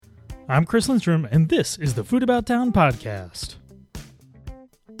I'm Chris Lindstrom, and this is the Food About Town podcast.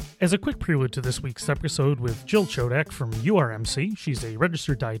 As a quick prelude to this week's episode with Jill Chodak from URMC, she's a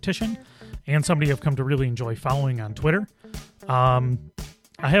registered dietitian and somebody I've come to really enjoy following on Twitter. I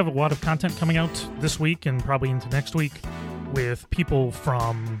have a lot of content coming out this week and probably into next week with people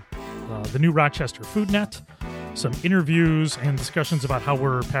from the New Rochester Food Net, some interviews and discussions about how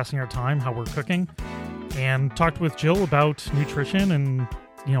we're passing our time, how we're cooking, and talked with Jill about nutrition and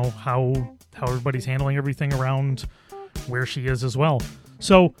how everybody's handling everything around where she is as well.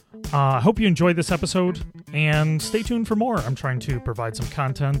 So I hope you enjoyed this episode and stay tuned for more. I'm trying to provide some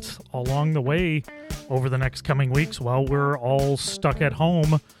content along the way over the next coming weeks while we're all stuck at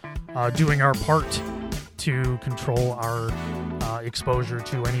home doing our part to control our exposure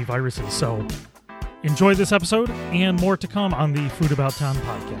to any viruses. So enjoy this episode and more to come on the Food About Town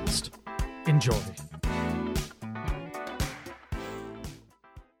podcast. Enjoy.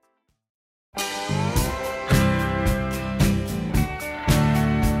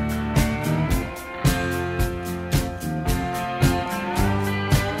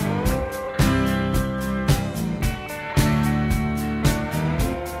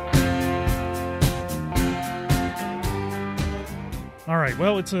 All right,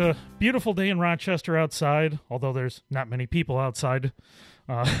 well, it's a beautiful day in Rochester outside, although there's not many people outside.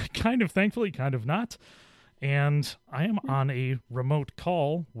 Kind of thankfully, kind of not. And I am on a remote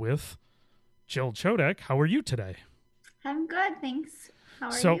call with Jill Chodak. How are you today? I'm good, thanks. How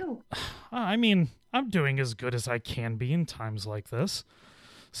are you? I'm doing as good as I can be in times like this.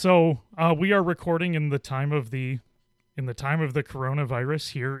 So we are recording in the time of the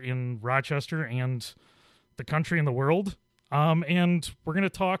coronavirus here in Rochester and the country and the world. And we're going to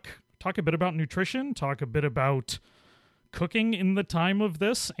talk a bit about nutrition, talk a bit about cooking in the time of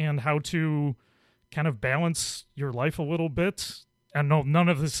this and how to kind of balance your life a little bit. And no, none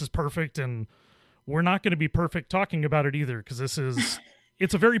of this is perfect, and we're not going to be perfect talking about it either, because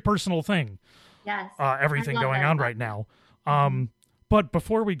it's a very personal thing. Yes. Everything going on right now. But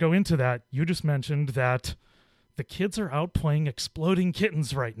before we go into that, you just mentioned that the kids are out playing Exploding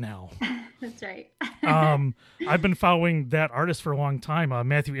Kittens right now. That's right. I've been following that artist for a long time,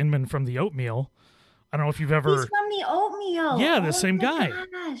 Matthew Inman from The Oatmeal. I don't know if you've ever... He's from The Oatmeal. Yeah, the same guy.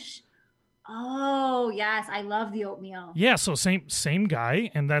 Gosh. Oh, yes. I love The Oatmeal. Yeah, so same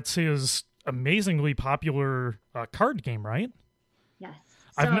guy, and that's his amazingly popular card game, right? Yes.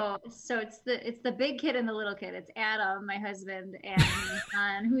 So it's the big kid and the little kid. It's Adam, my husband, and my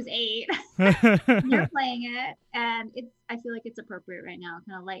son, who's 8. They're playing it, and I feel like it's appropriate right now. It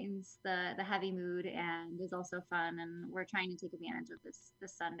kind of lightens the heavy mood and is also fun. And we're trying to take advantage of this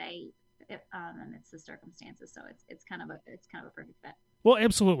Sunday, amidst the circumstances. So it's kind of a perfect fit. Well,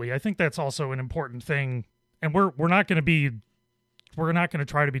 absolutely. I think that's also an important thing, and we're not going to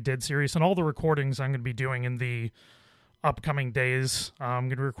try to be dead serious. And all the recordings I'm going to be doing in the upcoming days. I'm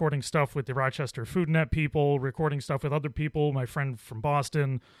going to be recording stuff with the Rochester Food Net people, recording stuff with other people, my friend from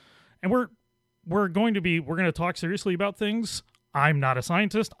Boston. And we're going to talk seriously about things. I'm not a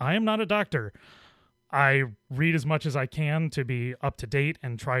scientist. I am not a doctor. I read as much as I can to be up to date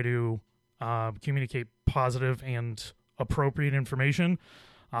and try to communicate positive and appropriate information.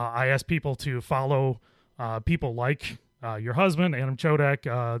 I ask people to follow people like your husband, Adam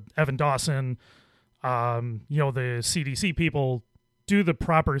Chodak, Evan Dawson, the CDC people, do the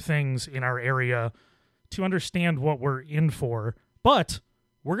proper things in our area to understand what we're in for. But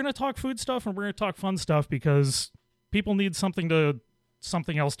we're going to talk food stuff and we're going to talk fun stuff because people need something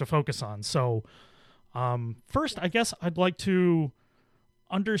else to focus on. So first, I guess I'd like to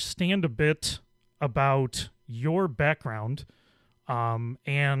understand a bit about your background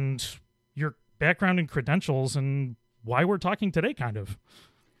and your background and credentials and why we're talking today, kind of.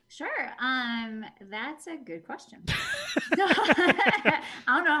 Sure. That's a good question. I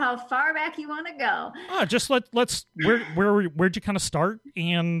don't know how far back you want to go. Just let's where'd you kind of start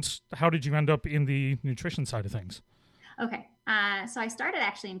and how did you end up in the nutrition side of things? Okay. So I started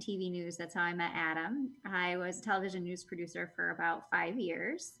actually in TV news. That's how I met Adam. I was a television news producer for about 5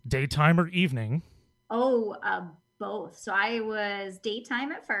 years. Daytime or evening? Oh, both. So I was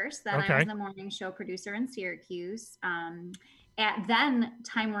daytime at first. Then I was the morning show producer in Syracuse. At then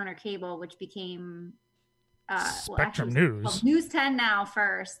Time Warner Cable, which became Spectrum News. News 10 now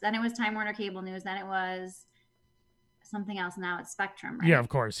first. Then it was Time Warner Cable News. Then it was something else. Now it's Spectrum, right? Yeah, of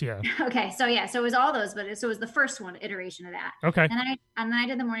course. Yeah. Okay. So it was all those, but it was the first iteration of that. Okay. And then I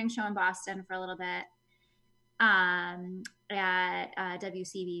did the morning show in Boston for a little bit at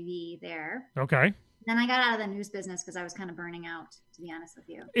WCBV there. Okay. Then I got out of the news business because I was kind of burning out, to be honest with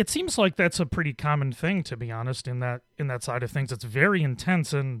you. It seems like that's a pretty common thing, to be honest, in that side of things. It's very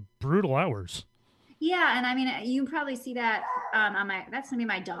intense and brutal hours. Yeah, and I mean, you probably see that on that's gonna be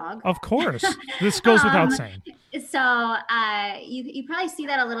my dog. Of course, this goes without saying. So you probably see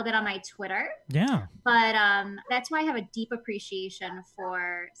that a little bit on my Twitter. Yeah. But that's why I have a deep appreciation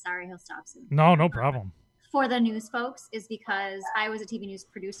for. Sorry, he'll stop soon. No problem. For the news folks, is because I was a TV news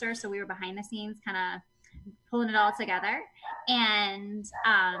producer, so we were behind the scenes, kind of pulling it all together, and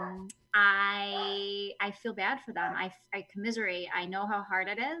I feel bad for them. I commiserate. I know how hard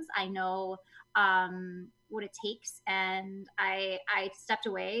it is. I know what it takes, and I stepped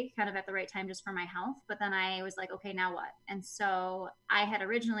away kind of at the right time just for my health, but then I was like, okay, now what? And so I had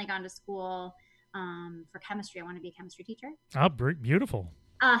originally gone to school for chemistry. I wanted to be a chemistry teacher. Oh, beautiful.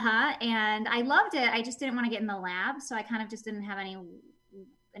 And I loved it. I just didn't want to get in the lab, so I kind of just didn't have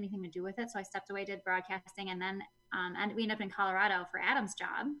anything to do with it. So I stepped away, did broadcasting, and then and we ended up in Colorado for Adam's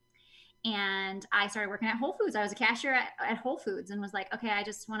job. And I started working at Whole Foods. I was a cashier at Whole Foods, and was like, okay, I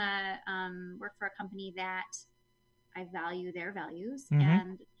just want to work for a company that I value their values. Mm-hmm.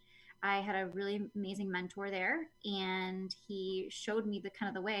 And I had a really amazing mentor there, and he showed me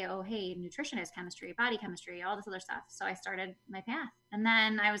the way, oh, hey, nutrition is chemistry, body chemistry, all this other stuff. So I started my path. And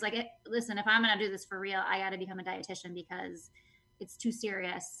then I was like, listen, if I'm going to do this for real, I got to become a dietitian, because it's too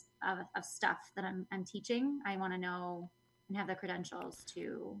serious of stuff that I'm teaching. I want to know and have the credentials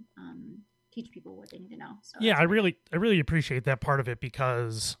to teach people what they need to know. So yeah, I really appreciate that part of it,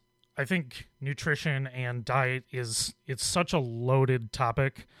 because I think nutrition and diet it's such a loaded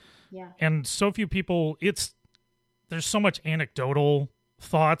topic. Yeah. And so few people, there's so much anecdotal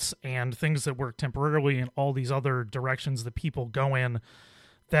thoughts and things that work temporarily and all these other directions that people go in,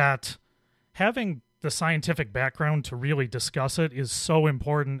 that having the scientific background to really discuss it is so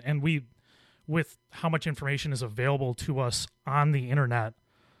important. And with how much information is available to us on the internet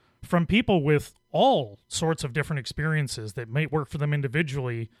from people with all sorts of different experiences that may work for them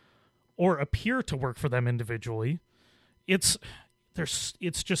individually or appear to work for them individually, it's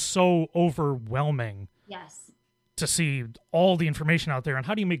just so overwhelming. Yes. To see all the information out there, and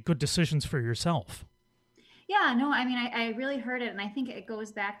how do you make good decisions for yourself? Yeah, no, I mean, I really heard it, and I think it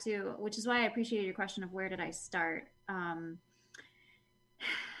goes back to, which is why I appreciated your question of where did I start.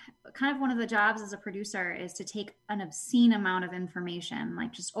 Kind of one of the jobs as a producer is to take an obscene amount of information,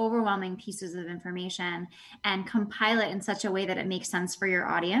 like just overwhelming pieces of information, and compile it in such a way that it makes sense for your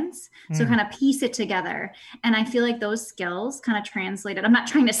audience. So kind of piece it together. And I feel like those skills kind of translated. I'm not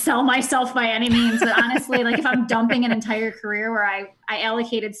trying to sell myself by any means, but honestly, like if I'm dumping an entire career where I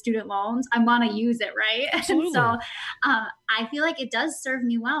allocated student loans, I want to use it, right? Absolutely. And so I feel like it does serve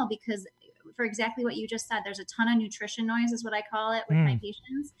me well, because for exactly what you just said, there's a ton of nutrition noise is what I call it with my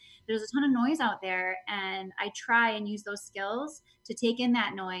patients. There's a ton of noise out there, and I try and use those skills to take in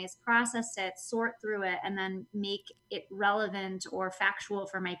that noise, process it, sort through it, and then make it relevant or factual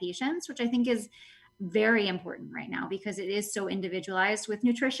for my patients, which I think is very important right now, because it is so individualized with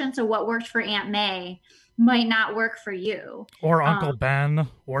nutrition. So what worked for Aunt May might not work for you. Or Uncle Ben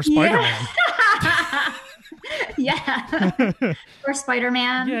or Spider-Man. Yeah. Or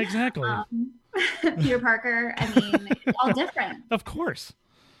Spider-Man. Yeah, exactly. Peter Parker. I mean, it's all different. Of course.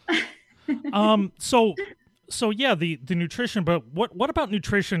 So yeah, the nutrition, but what about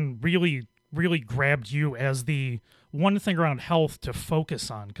nutrition really grabbed you as the one thing around health to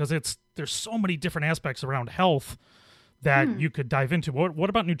focus on? Because there's so many different aspects around health that you could dive into. What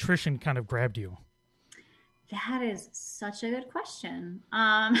about nutrition kind of grabbed you? That is such a good question.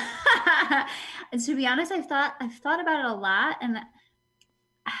 And to be honest, I've thought about it a lot, and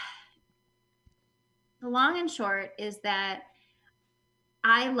the long and short is that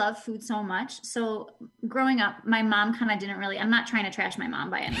I love food so much. So growing up, my mom kind of didn't really, I'm not trying to trash my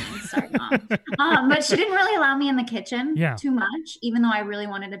mom by any means, sorry mom. But she didn't really allow me in the kitchen too much, even though I really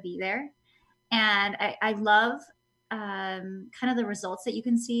wanted to be there. And I love kind of the results that you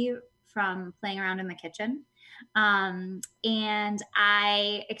can see from playing around in the kitchen. And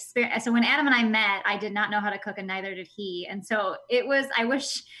I experienced, so when Adam and I met, I did not know how to cook, and neither did he. And so I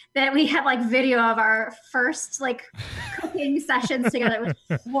wish that we had like video of our first like cooking sessions together. It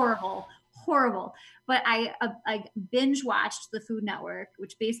was horrible. But I binge watched the Food Network,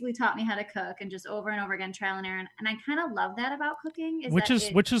 which basically taught me how to cook, and just over and over again, trial and error. And I kind of love that about cooking. Which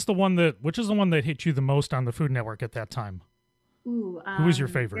is the one that hit you the most on the Food Network at that time? Ooh, who was your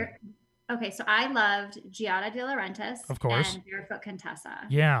favorite? Okay, so I loved Giada De Laurentiis, of course, and Barefoot Contessa.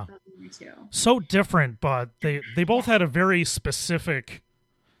 Yeah, so different, but they both had a very specific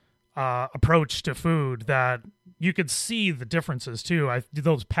approach to food that you could see the differences too.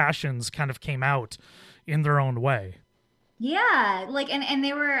 Those passions kind of came out in their own way. Yeah, like and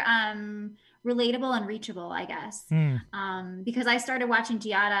they were relatable and reachable, I guess. Because I started watching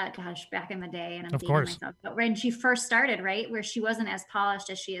Giada, gosh, back in the day, and I'm dating myself, but when she first started, right, where she wasn't as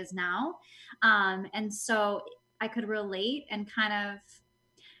polished as she is now, and so I could relate and kind of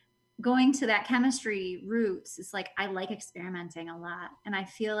going to that chemistry roots. It's like I like experimenting a lot, and I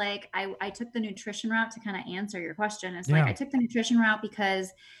feel like I took the nutrition route to kind of answer your question. It's like I took the nutrition route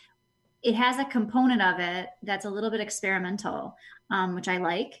because it has a component of it that's a little bit experimental, which I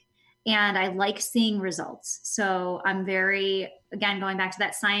like. And I like seeing results. So I'm very, again, going back to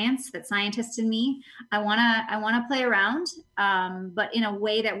that science, that scientist in me. I wanna play around, but in a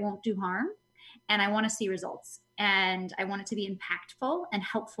way that won't do harm. And I want to see results. And I want it to be impactful and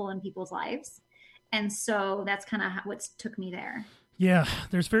helpful in people's lives. And so that's kind of what took me there. Yeah,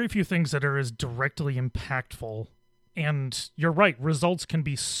 there's very few things that are as directly impactful. And you're right, results can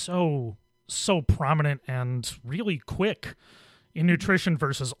be so prominent and really quick in nutrition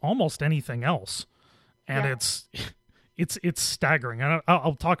versus almost anything else. And it's staggering. And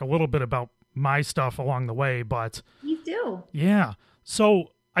I'll talk a little bit about my stuff along the way, but you do. Yeah.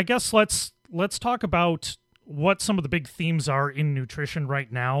 So I guess let's talk about what some of the big themes are in nutrition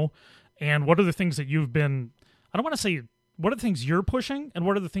right now, and what are the things that you've been, I don't want to say, what are the things you're pushing and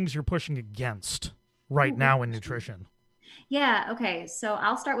what are the things you're pushing against right now in nutrition? Yeah. Okay. So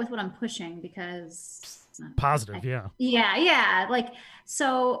I'll start with what I'm pushing because positive. Yeah. Like,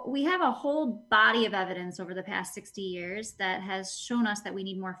 so we have a whole body of evidence over the past 60 years that has shown us that we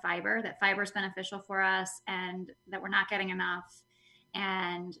need more fiber, that fiber is beneficial for us and that we're not getting enough,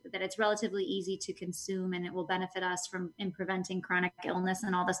 and that it's relatively easy to consume and it will benefit us in preventing chronic illness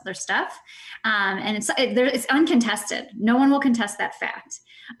and all this other stuff. And it's uncontested. No one will contest that fact.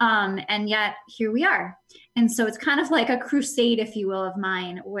 And yet here we are. And so it's kind of like a crusade, if you will, of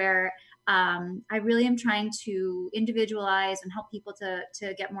mine, where I really am trying to individualize and help people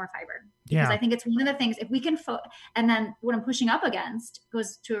to get more fiber. Because I think it's one of the things, if we can, and then what I'm pushing up against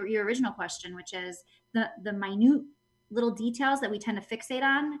goes to your original question, which is the minute little details that we tend to fixate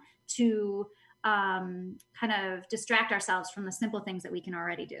on to kind of distract ourselves from the simple things that we can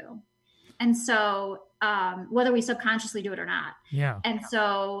already do. And so whether we subconsciously do it or not. Yeah. And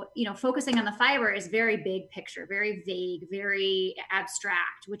so, focusing on the fiber is very big picture, very vague, very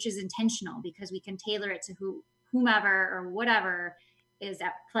abstract, which is intentional because we can tailor it to whomever or whatever is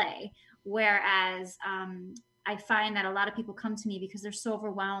at play. Whereas I find that a lot of people come to me because they're so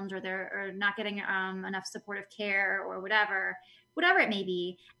overwhelmed or they're not getting enough supportive care or whatever it may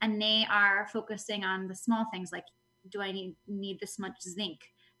be. And they are focusing on the small things like, do I need this much zinc?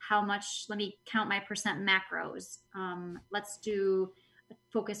 How much, let me count my percent macros. Let's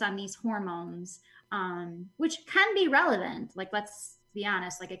focus on these hormones, which can be relevant. Like, let's be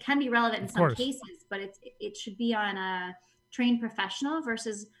honest, like it can be relevant in some cases, but it should be on a trained professional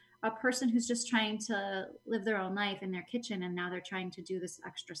versus a person who's just trying to live their own life in their kitchen, and now they're trying to do this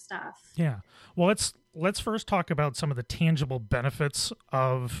extra stuff. Yeah. Well, let's first talk about some of the tangible benefits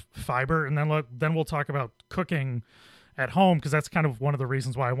of fiber, and then we'll talk about cooking at home, because that's kind of one of the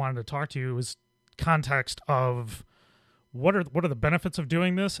reasons why I wanted to talk to you, is context of what are the benefits of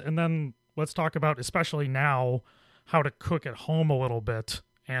doing this, and then let's talk about, especially now, how to cook at home a little bit,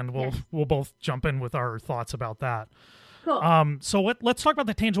 and we'll both jump in with our thoughts about that. Cool. So let's talk about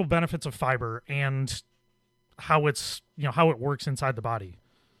the tangible benefits of fiber and how how it works inside the body.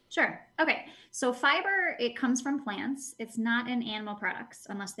 Sure. Okay. So fiber, it comes from plants. It's not in animal products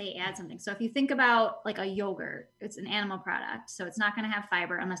unless they add something. So if you think about like a yogurt, it's an animal product. So it's not going to have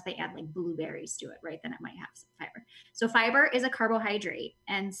fiber unless they add like blueberries to it, right? Then it might have some fiber. So fiber is a carbohydrate.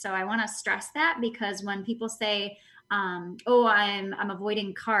 And so I want to stress that because when people say, I'm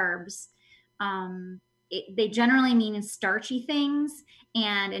avoiding carbs, they generally mean starchy things.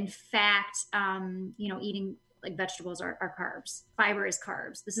 And in fact, eating like vegetables are carbs. Fiber is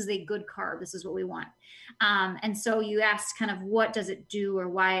carbs. This is a good carb. This is what we want. And so you asked kind of what does it do or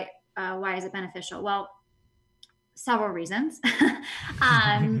why is it beneficial? Well, several reasons.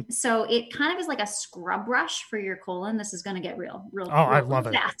 So it kind of is like a scrub brush for your colon. This is going to get real I love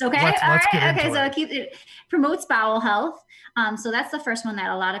fast. It. Okay. Let's get into so it. it promotes bowel health. So that's the first one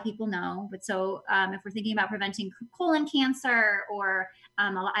that a lot of people know. But so if we're thinking about preventing colon cancer, or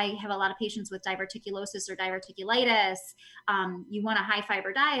I have a lot of patients with diverticulosis or diverticulitis, you want a high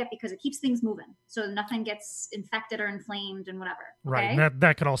fiber diet because it keeps things moving. So nothing gets infected or inflamed and whatever. Okay? Right. And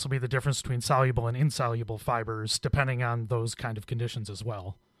that could also be the difference between soluble and insoluble fibers, depending on those kind of conditions as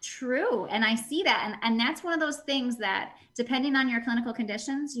well. True. And I see that. And that's one of those things that, depending on your clinical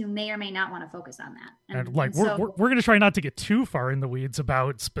conditions, you may or may not want to focus on that. And like, we're going to try not to get too far in the weeds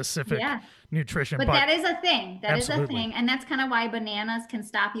about specific nutrition. But that is a thing. That absolutely. is a thing. And that's kind of why bananas can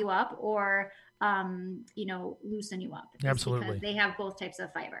stop you up or, loosen you up. Absolutely. Because they have both types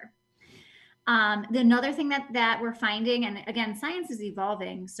of fiber. Another thing that we're finding, and again, science is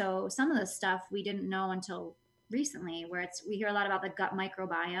evolving. So some of the stuff we didn't know until recently, where we hear a lot about the gut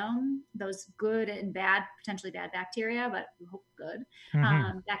microbiome, those good and bad, potentially bad bacteria, but we hope good,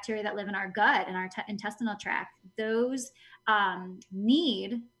 bacteria that live in our gut and our intestinal tract, those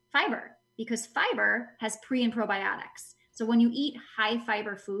need fiber because fiber has pre and probiotics. So when you eat high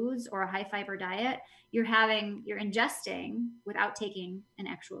fiber foods or a high fiber diet, you're ingesting, without taking an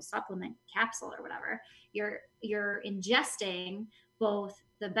actual supplement capsule or whatever, you're ingesting both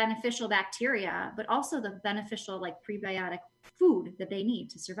the beneficial bacteria, but also the beneficial like prebiotic food that they need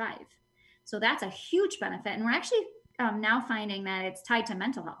to survive. So that's a huge benefit. And we're actually now finding that it's tied to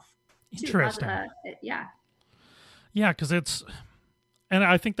mental health. Interesting. Yeah, because and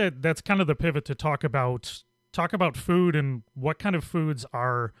I think that's kind of the pivot to talk about food and what kind of foods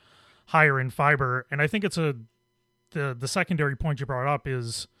are higher in fiber. And I think it's the secondary point you brought up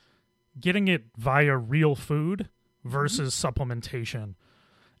is getting it via real food versus supplementation.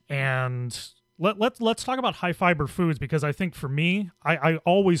 And let's talk about high fiber foods, because I think for me, I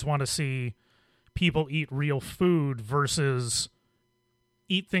always want to see people eat real food versus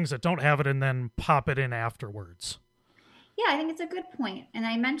eat things that don't have it and then pop it in afterwards. Yeah, I think it's a good point. And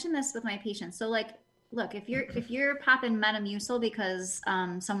I mentioned this with my patients. So like, look, if you're popping Metamucil because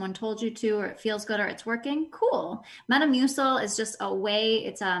someone told you to, or it feels good, or it's working, cool. Metamucil is just a way.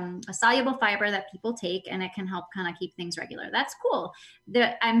 It's a soluble fiber that people take, and it can help kind of keep things regular. That's cool.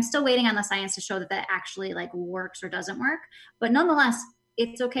 I'm still waiting on the science to show that actually like works or doesn't work. But nonetheless,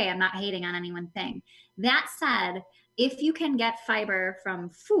 it's okay. I'm not hating on any one thing. That said, if you can get fiber from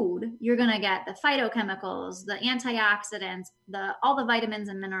food, you're going to get the phytochemicals, the antioxidants, all the vitamins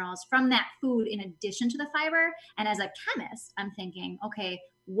and minerals from that food in addition to the fiber. And as a chemist, I'm thinking, okay,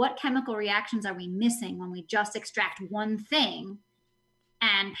 what chemical reactions are we missing when we just extract one thing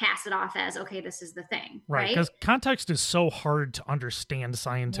and pass it off as, okay, this is the thing, right? Because context is so hard to understand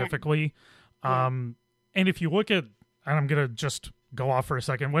scientifically. Yeah. And if you look at, and I'm going to just go off for a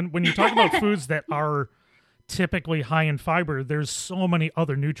second, when you talk about foods that are typically high in fiber, there's so many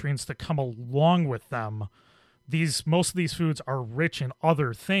other nutrients that come along with them. Most of these foods are rich in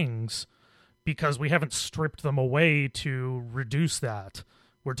other things because we haven't stripped them away to reduce that.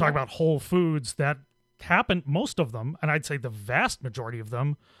 We're talking about whole foods that happen, most of them, and I'd say the vast majority of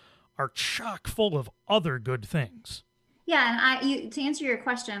them, are chock full of other good things. Yeah, and to answer your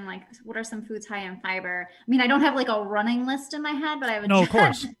question, like, what are some foods high in fiber? I mean, I don't have like a running list in my head, but I have of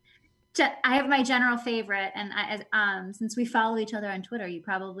course. I have my general favorite, and since we follow each other on Twitter, you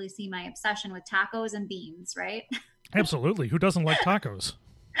probably see my obsession with tacos and beans, right? Absolutely. Who doesn't like tacos?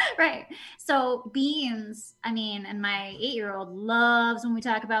 Right. So beans, I mean, and my 8-year-old loves when we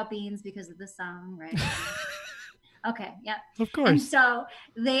talk about beans because of the song, right? Okay, yeah. Of course. And so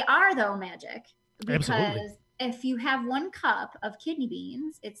they are, though, magic. Because absolutely. If you have 1 cup of kidney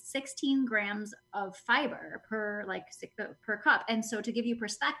beans, it's 16 grams of fiber per cup. And so to give you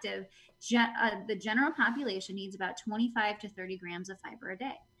perspective, the general population needs about 25 to 30 grams of fiber a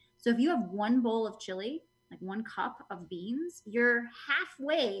day. So if you have 1 bowl of chili, like 1 cup of beans, you're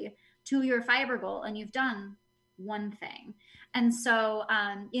halfway to your fiber goal and you've done one thing. And so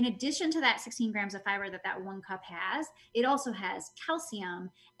in addition to that 16 grams of fiber that 1 cup has, it also has calcium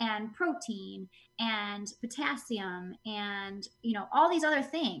and protein and potassium and, all these other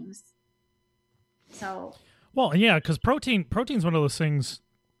things. So. Well, yeah, because protein's one of those things.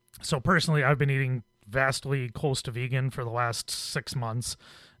 So personally, I've been eating vastly close to vegan for the last 6 months.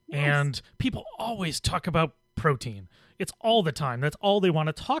 Yes. And people always talk about protein. It's all the time. That's all they want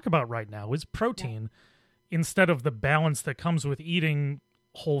to talk about right now is protein. Yeah. Instead of the balance that comes with eating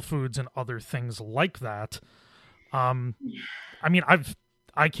whole foods and other things like that. I mean,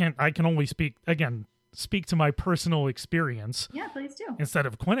 I can only speak to my personal experience. Yeah, please do. Instead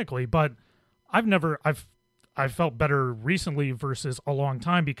of clinically, but I've felt better recently versus a long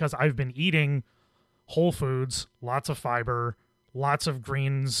time because I've been eating whole foods, lots of fiber, lots of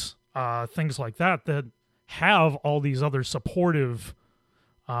greens, things like that have all these other supportive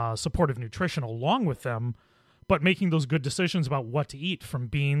nutrition along with them, but making those good decisions about what to eat, from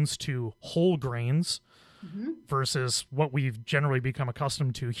beans to whole grains versus what we've generally become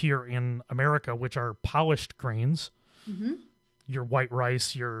accustomed to here in America, which are polished grains, your white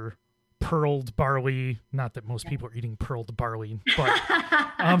rice, your pearled barley. Not that most people are eating pearled barley, but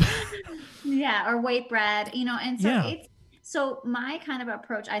yeah, or white bread, and so yeah. so my kind of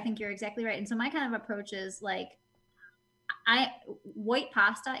approach, I think you're exactly right. And so my kind of approach is like, white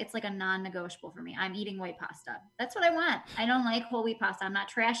pasta, it's like a non-negotiable for me. I'm eating white pasta. That's what I want. I don't like whole wheat pasta. I'm not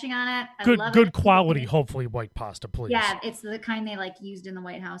trashing on it. I love good it. quality, hopefully white pasta, please. Yeah, it's the kind they like used in the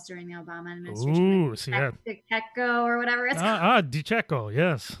White House during the Obama administration. Ooh, see that? DiCecco or whatever it's called. DiCecco,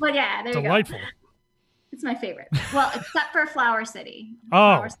 yes. Well, yeah, there delightful. You go. It's my favorite. Well, except for Flower City.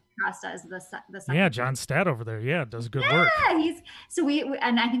 Oh, Flower City pasta is the yeah, John Stadt over there. Yeah, does good work. Yeah, we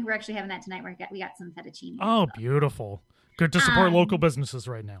and I think we're actually having that tonight. We got some fettuccine. Oh, beautiful. Good to support local businesses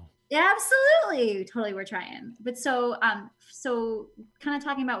right now. Yeah, absolutely. Totally. We're trying. But so kind of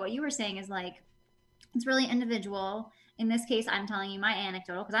talking about what you were saying is like, it's really individual. In this case, I'm telling you my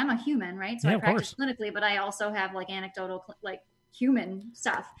anecdotal, because I'm a human, right? So I practice clinically, but I also have like anecdotal, like human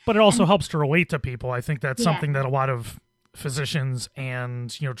stuff. But it also helps to relate to people. I think that's something that a lot of physicians and,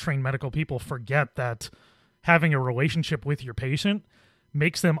 trained medical people forget, that having a relationship with your patient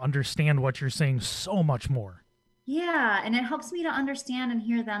makes them understand what you're saying so much more. Yeah, and it helps me to understand and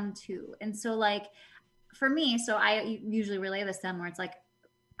hear them too. And so like for me, so I usually relay this to them where it's like,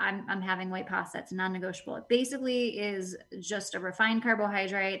 I'm having white pasta. It's non-negotiable. It basically is just a refined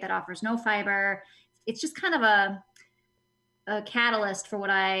carbohydrate that offers no fiber. It's just kind of a catalyst for what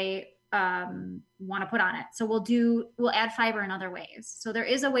I want to put on it. So we'll add fiber in other ways. So there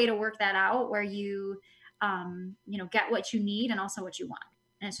is a way to work that out where you get what you need and also what you want.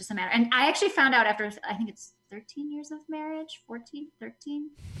 And it's just a matter. And I actually found out after, I think it's 13 years of marriage, 14, 13.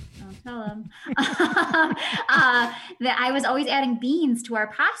 Don't tell them. That I was always adding beans to our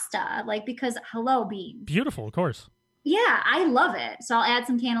pasta, like, because hello, beans. Beautiful, of course. Yeah, I love it. So I'll add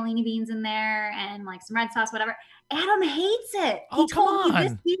some cannellini beans in there and like some red sauce, whatever. Adam hates it. He told me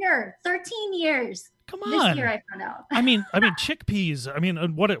this year, 13 years. Come on. This year I found out. I mean chickpeas. I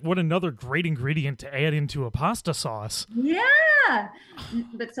mean, what another great ingredient to add into a pasta sauce. Yeah.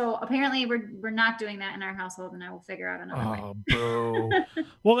 But so apparently we're not doing that in our household, and I will figure out another way. Oh, boo.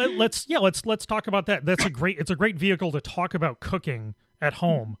 Well, let's talk about that. It's a great vehicle to talk about cooking at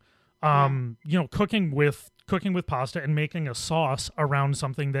home. Cooking with pasta and making a sauce around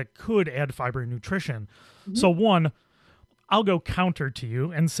something that could add fiber and nutrition. Mm-hmm. So one, I'll go counter to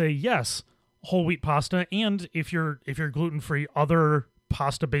you and say yes, whole wheat pasta, and if you're gluten-free, other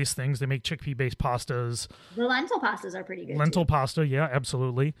pasta-based things. They make chickpea-based pastas. The lentil pastas are pretty good. Lentil pasta, yeah,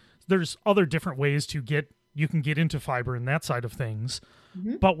 absolutely. There's other different ways you can get into fiber in that side of things.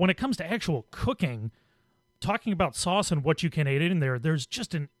 Mm-hmm. But when it comes to actual cooking, talking about sauce and what you can add in there, there's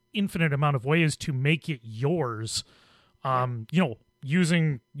just an infinite amount of ways to make it yours.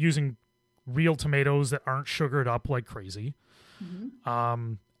 Using real tomatoes that aren't sugared up like crazy.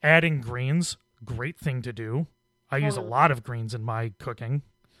 Mm-hmm. Adding greens, great thing to do. I use a lot of greens in my cooking.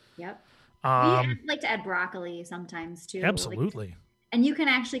 Yep. I like to add broccoli sometimes too. Absolutely. And you can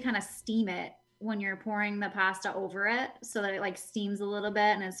actually kind of steam it when you're pouring the pasta over it, so that it like steams a little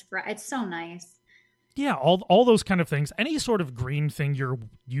bit and it's so nice. Yeah, all those kind of things. Any sort of green thing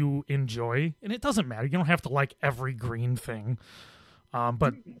you enjoy, and it doesn't matter. You don't have to like every green thing,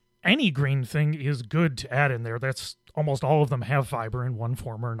 but any green thing is good to add in there. That's almost all of them have fiber in one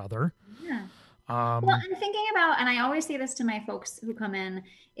form or another. Yeah. Well, I'm thinking about, and I always say this to my folks who come in,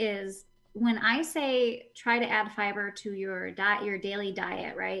 is when I say try to add fiber to your daily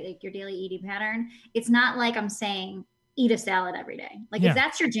diet, right? Like your daily eating pattern, it's not like I'm saying eat a salad every day. Like if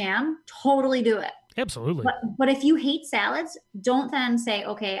that's your jam, totally do it. Absolutely. But if you hate salads, don't then say,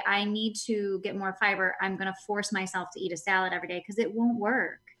 okay, I need to get more fiber. I'm going to force myself to eat a salad every day, because it won't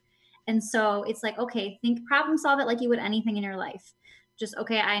work. And so it's like, okay, problem solve it like you would anything in your life. Just,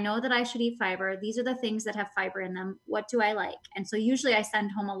 okay, I know that I should eat fiber. These are the things that have fiber in them. What do I like? And so usually I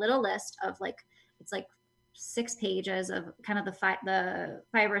send home a little list of it's like 6 pages of kind of the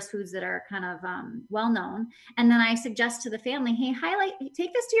fibrous foods that are kind of well-known. And then I suggest to the family, hey,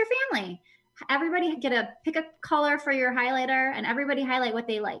 take this to your family. Everybody pick a color for your highlighter, and everybody highlight what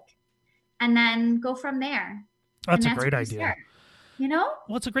they like. And then go from there. That's a great idea.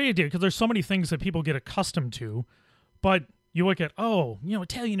 Well, it's a great idea, because there's so many things that people get accustomed to, but you look at,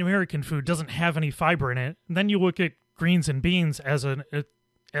 Italian American food doesn't have any fiber in it. And then you look at greens and beans as an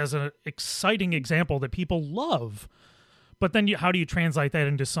exciting example that people love. But then how do you translate that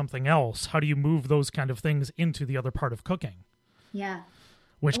into something else? How do you move those kind of things into the other part of cooking? Yeah.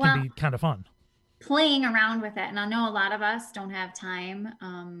 Which can be kind of fun. Playing around with it. And I know a lot of us don't have time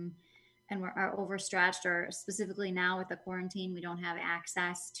and are overstretched, or specifically now with the quarantine, we don't have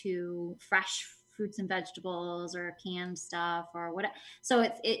access to fresh fruits and vegetables or canned stuff or whatever. So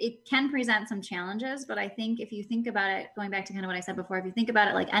it can present some challenges, but I think if you think about it, going back to kind of what I said before, if you think about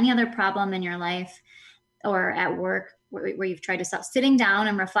it like any other problem in your life or at work where you've tried to stop, sitting down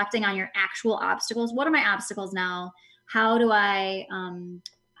and reflecting on your actual obstacles. What are my obstacles now? How do I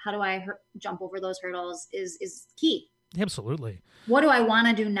jump over those hurdles is key. Absolutely. What do I want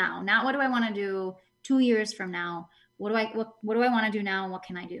to do now? Not what do I want to do 2 years from now? What do I want to do now? What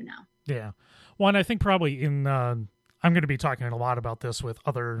can I do now? Yeah. Well, and I think probably I'm going to be talking a lot about this with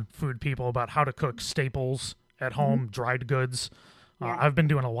other food people about how to cook staples at home, dried goods. Yeah. I've been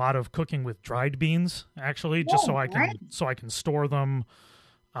doing a lot of cooking with dried beans, actually, just so I can store them,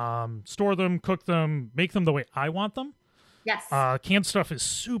 cook them, make them the way I want them. Yes. Canned stuff is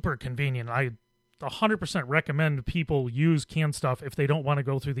super convenient. I 100% recommend people use canned stuff if they don't want to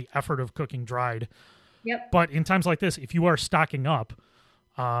go through the effort of cooking dried. Yep. But in times like this, if you are stocking up,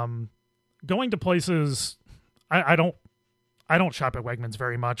 going to places, I don't shop at Wegmans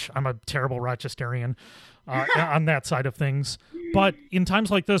very much. I'm a terrible Rochesterian on that side of things. But in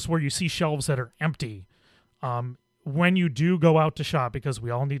times like this where you see shelves that are empty, when you do go out to shop, because we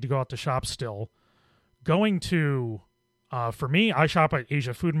all need to go out to shop still, going to, for me, I shop at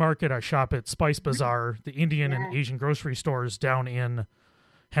Asia Food Market. I shop at Spice Bazaar, the Indian and Asian grocery stores down in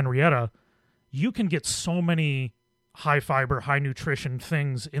Henrietta. You can get so many high fiber, high nutrition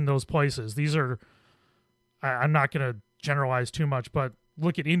things in those places. These are, I'm not going to generalize too much, but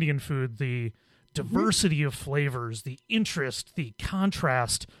look at Indian food, the diversity of flavors, the interest, the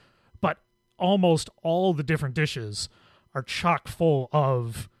contrast, but almost all the different dishes are chock full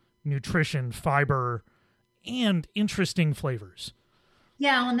of nutrition, fiber, and interesting flavors.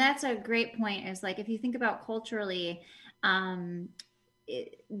 Yeah, and that's a great point. Is like if you think about culturally,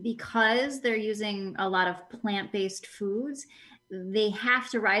 because they're using a lot of plant-based foods, they have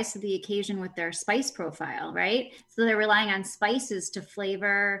to rise to the occasion with their spice profile, right? So they're relying on spices to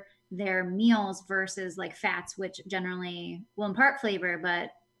flavor their meals versus like fats, which generally will impart flavor,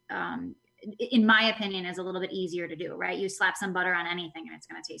 but in my opinion is a little bit easier to do, right? You slap some butter on anything and it's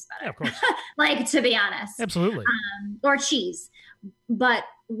going to taste better. Yeah, of course. Like, to be honest. Absolutely. Or cheese. But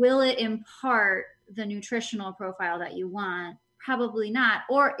will it impart the nutritional profile that you want? Probably not.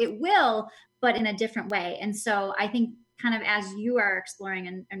 Or it will, but in a different way. And so I think kind of as you are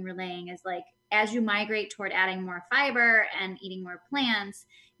exploring and relaying is like, as you migrate toward adding more fiber and eating more plants,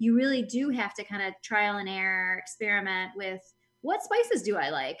 you really do have to kind of trial and error, experiment with what spices do I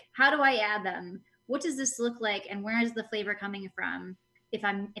like? How do I add them? What does this look like? And where is the flavor coming from if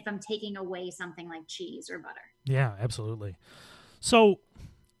I'm taking away something like cheese or butter? Yeah, absolutely. So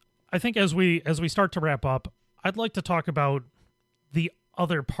I think as we start to wrap up, I'd like to talk about the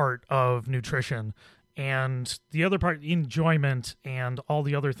other part of nutrition and the other part, enjoyment and all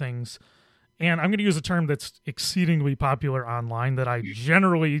the other things. And I'm going to use a term that's exceedingly popular online that I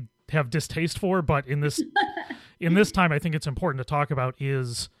generally have distaste for, but in this time, I think it's important to talk about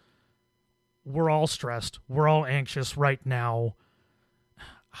is we're all stressed. We're all anxious right now.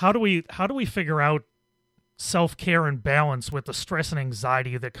 How do we figure out self-care and balance with the stress and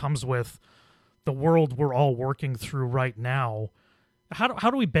anxiety that comes with the world we're all working through right now? How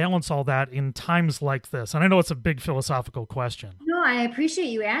do we balance all that in times like this? And I know it's a big philosophical question. No, I appreciate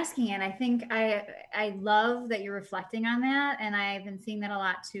you asking it. I think I love that you're reflecting on that, and I've been seeing that a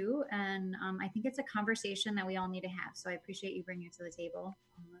lot too. And I think it's a conversation that we all need to have. So I appreciate you bringing it to the table.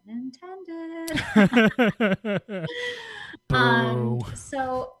 Unintended.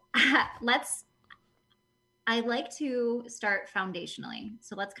 So I like to start foundationally.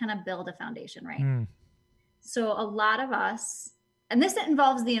 So let's kind of build a foundation, right? So a lot of us, and this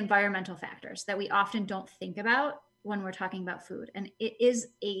involves the environmental factors that we often don't think about when we're talking about food. And it is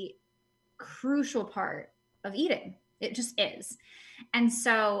a crucial part of eating. It just is. And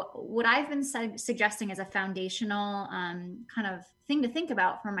so what I've been suggesting as a foundational kind of thing to think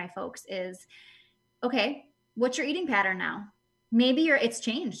about for my folks is, okay, what's your eating pattern now? Maybe it's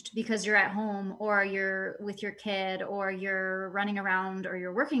changed because you're at home or you're with your kid or you're running around or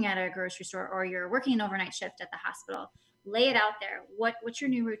you're working at a grocery store or you're working an overnight shift at the hospital. Lay it out there. What's your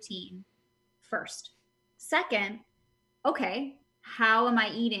new routine first? Second, okay, how am I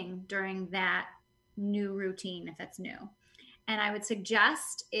eating during that new routine if it's new? And I would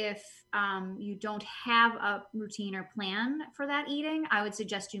suggest if you don't have a routine or plan for that eating, I would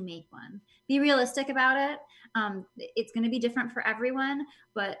suggest you make one. Be realistic about it. It's going to be different for everyone,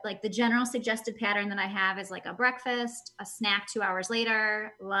 but like the general suggested pattern that I have is like a breakfast, a snack 2 hours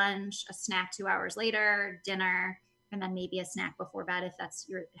later, lunch, a snack 2 hours later, dinner, and then maybe a snack before bed if that's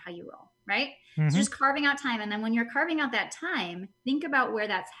how you roll, right? So just carving out time. And then when you're carving out that time, think about where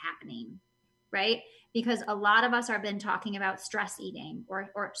that's happening. right? Because a lot of us have been talking about stress eating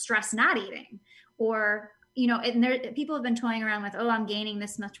or stress not eating, or, you know, and there, people have been toying around with, oh, I'm gaining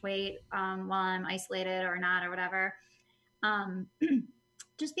this much weight while I'm isolated or not, or whatever.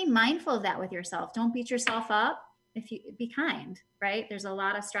 Just be mindful of that with yourself. Don't beat yourself up. If you be kind, right? There's a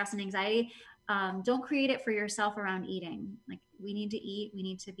lot of stress and anxiety. Don't create it for yourself around eating. Like, we need to eat. We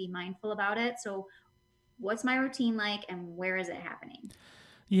need to be mindful about it. So what's my routine like, and where is it happening?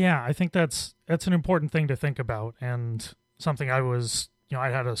 Yeah, I think that's an important thing to think about, and something I was, you know, I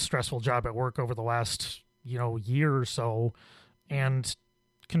had a stressful job at work over the last, you know, year or so, and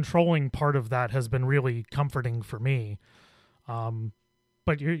controlling part of that has been really comforting for me.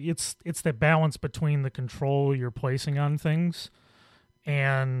 But it's the balance between the control you're placing on things,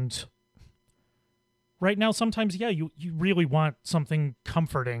 and right now sometimes, yeah, you really want something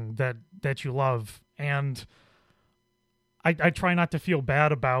comforting that you love, and I try not to feel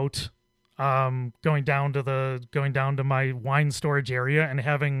bad about going down to my wine storage area and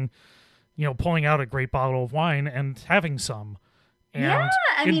having, you know, pulling out a great bottle of wine and having some and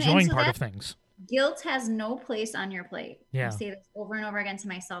enjoying part of things. Guilt has no place on your plate. Yeah. I say this over and over again to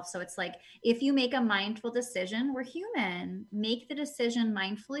myself. So it's like, if you make a mindful decision, we're human. Make the decision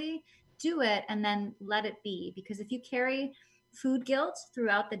mindfully, do it, and then let it be. Because if you carry food guilt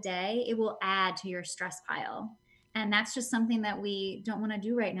throughout the day, it will add to your stress pile. And that's just something that we don't want to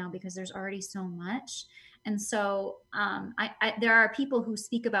do right now, because there's already so much. And so there are people who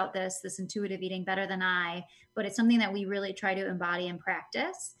speak about this intuitive eating better than I, but it's something that we really try to embody and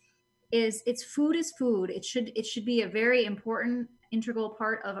practice. Food is food. It should be a very integral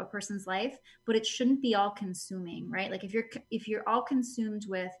part of a person's life, but it shouldn't be all consuming, right? Like, if you're all consumed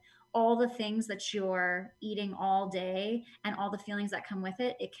with all the things that you're eating all day and all the feelings that come with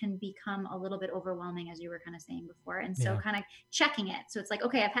it, it can become a little bit overwhelming, as you were kind of saying before. And so kind of checking it. So it's like,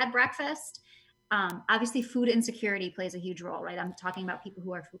 okay, I've had breakfast. Obviously food insecurity plays a huge role, right? I'm talking about people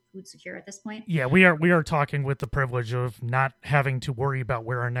who are food secure at this point. Yeah, we are talking with the privilege of not having to worry about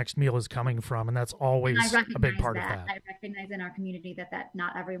where our next meal is coming from, and that's always a big part of that. I recognize in our community that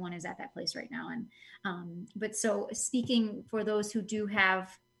not everyone is at that place right now. And but so, speaking for those who do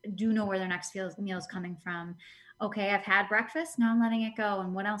know where their next meal is coming from. Okay, I've had breakfast. Now I'm letting it go.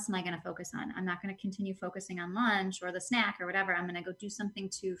 And what else am I going to focus on? I'm not going to continue focusing on lunch or the snack or whatever. I'm going to go do something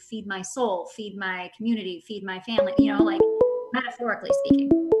to feed my soul, feed my community, feed my family, you know, like, metaphorically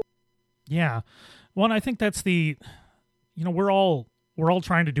speaking. Yeah. Well, and I think that's you know, we're all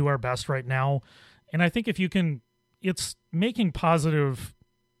trying to do our best right now. And I think if you can, it's making positive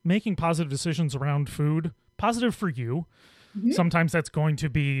decisions around food, positive for you. Mm-hmm. Sometimes that's going to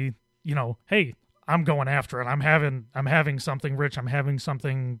be, you know, hey, I'm going after it. I'm having something rich. I'm having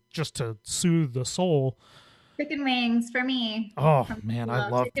something just to soothe the soul. Chicken wings for me. Oh man, I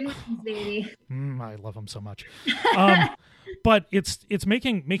love chicken wings, baby. I love them so much. But it's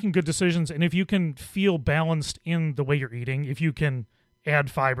making good decisions, and if you can feel balanced in the way you're eating, if you can add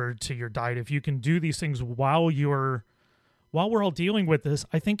fiber to your diet, if you can do these things while we're all dealing with this,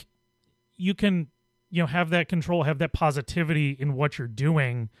 I think you can, you know, have that control, have that positivity in what you're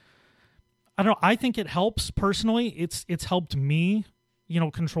doing. I don't know. I think it helps personally. It's helped me, you know,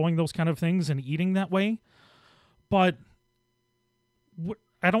 controlling those kind of things and eating that way. But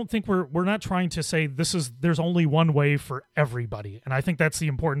I don't think we're not trying to say there's only one way for everybody. And I think that's the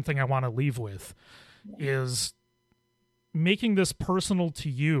important thing I want to leave with, is making this personal to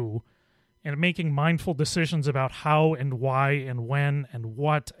you and making mindful decisions about how and why and when and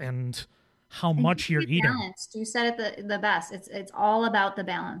what and how much you're eating. Balanced. You said it the best. It's all about the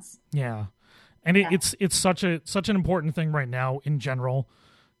balance. Yeah. And it's such an important thing right now in general,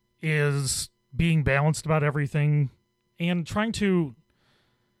 is being balanced about everything and trying to,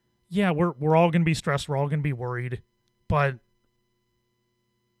 we're all going to be stressed. We're all going to be worried, but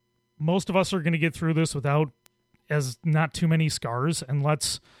most of us are going to get through this without not too many scars. And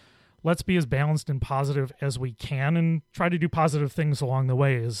let's be as balanced and positive as we can, and try to do positive things along the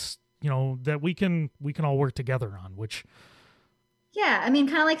way, as, you know, that we can all work together on, which. Yeah. I mean,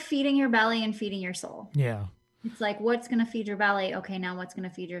 kind of like feeding your belly and feeding your soul. Yeah. It's like, what's going to feed your belly? Okay, now what's going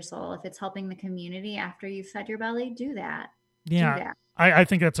to feed your soul? If it's helping the community after you've fed your belly, do that. Yeah. Do that. I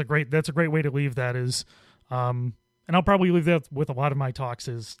think that's a great way to leave that, is, and I'll probably leave that with a lot of my talks,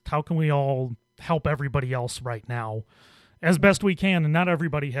 is how can we all help everybody else right now as best we can? And not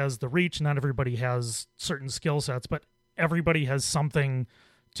everybody has the reach, not everybody has certain skill sets, but everybody has something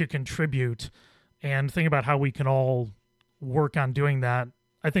to contribute, and think about how we can all work on doing that.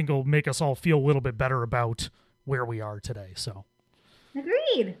 I think it'll make us all feel a little bit better about where we are today. So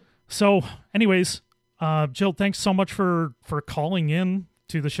agreed. So anyways, Jill, thanks so much for calling in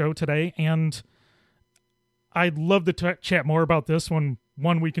to the show today. And I'd love to chat more about this when,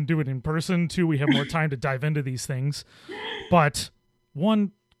 one, we can do it in person. Two, we have more time to dive into these things. But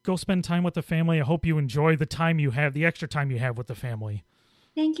one, go spend time with the family. I hope you enjoy the time you have, the extra time you have with the family.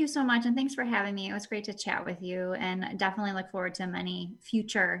 Thank you so much. And thanks for having me. It was great to chat with you, and definitely look forward to many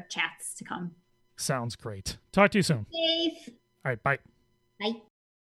future chats to come. Sounds great. Talk to you soon. Safe. All right. Bye. Bye.